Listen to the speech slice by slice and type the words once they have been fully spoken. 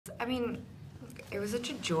I mean, it was such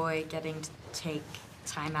a joy getting to take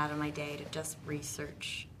time out of my day to just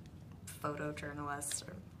research photojournalists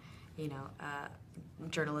or,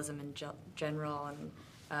 journalism in general.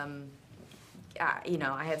 And,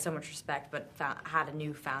 I had so much respect, but had a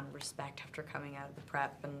newfound respect after coming out of the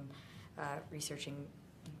prep and researching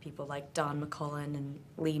people like Don McCullen and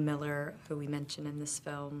Lee Miller, who we mention in this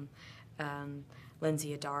film,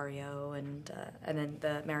 Lindsay Addario, and then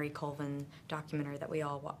the Mary Colvin documentary that we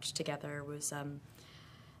all watched together was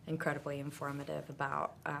incredibly informative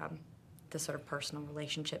about the sort of personal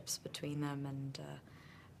relationships between them and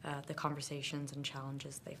the conversations and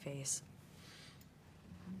challenges they face.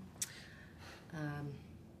 I'm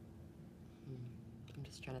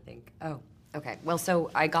just trying to think. Oh, okay. Well, so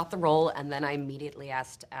I got the role, and then I immediately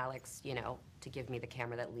asked Alex, to give me the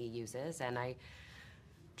camera that Lee uses, and I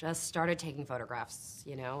just started taking photographs,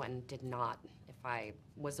 and did not. If I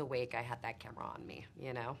was awake, I had that camera on me,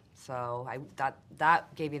 So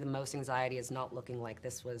that gave me the most anxiety, is not looking like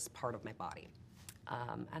this was part of my body.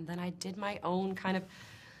 And then I did my own kind of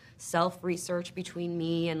self-research between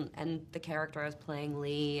me and the character I was playing,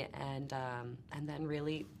 Lee, and then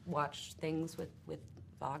really watched things with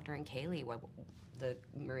Wagner and Kaylee, the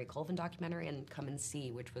Mary Colvin documentary, and Come and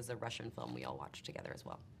See, which was a Russian film we all watched together as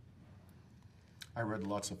well. I read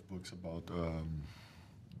lots of books about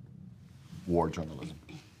war journalism,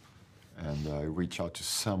 and I reached out to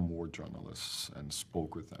some war journalists and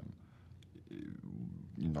spoke with them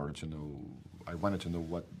in order to know. I wanted to know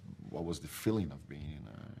what was the feeling of being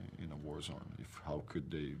in a war zone. How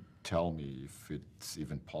could they tell me if it's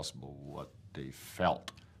even possible what they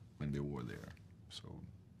felt when they were there? So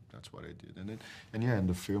that's what I did. And yeah, in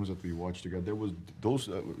the films that we watched together, there was those,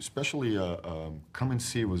 especially Come and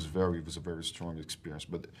See was a very strong experience.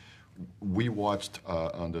 But we watched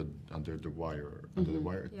under the wire,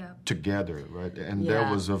 Yeah. together, right? And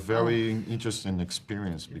that was a very interesting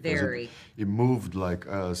experience because it moved like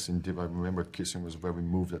us. And I remember kissing was very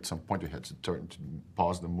moved at some point. We had to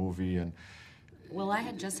pause the movie and. Well, I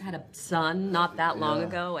had just had a son not that long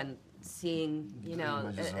ago, and seeing,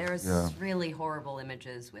 there was really horrible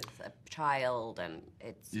images with a child, and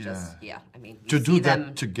it's just, I mean, to do that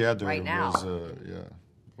them together right now.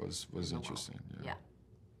 was interesting. Yeah.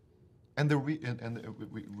 And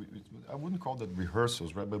I wouldn't call that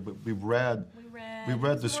rehearsals, right? But we read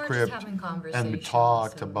the script and we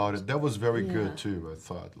talked about it. That was very good too. I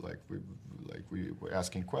thought, we were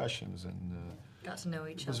asking questions and got to know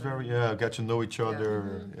each other. It was very got to know each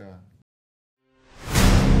other. Yeah.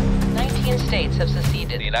 19 states have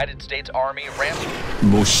seceded. The United States Army ramped.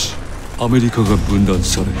 もしアメリカが分断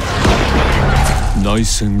され内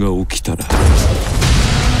戦が起きたら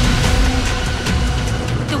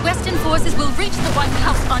The Western forces will reach the White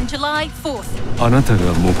House on July 4th. あなた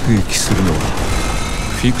が目撃するのは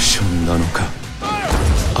フィクションなのか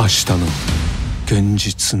明日の現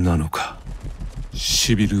実なのか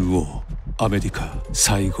シビル・ウォーアメリカ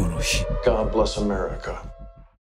最後の日 God bless America.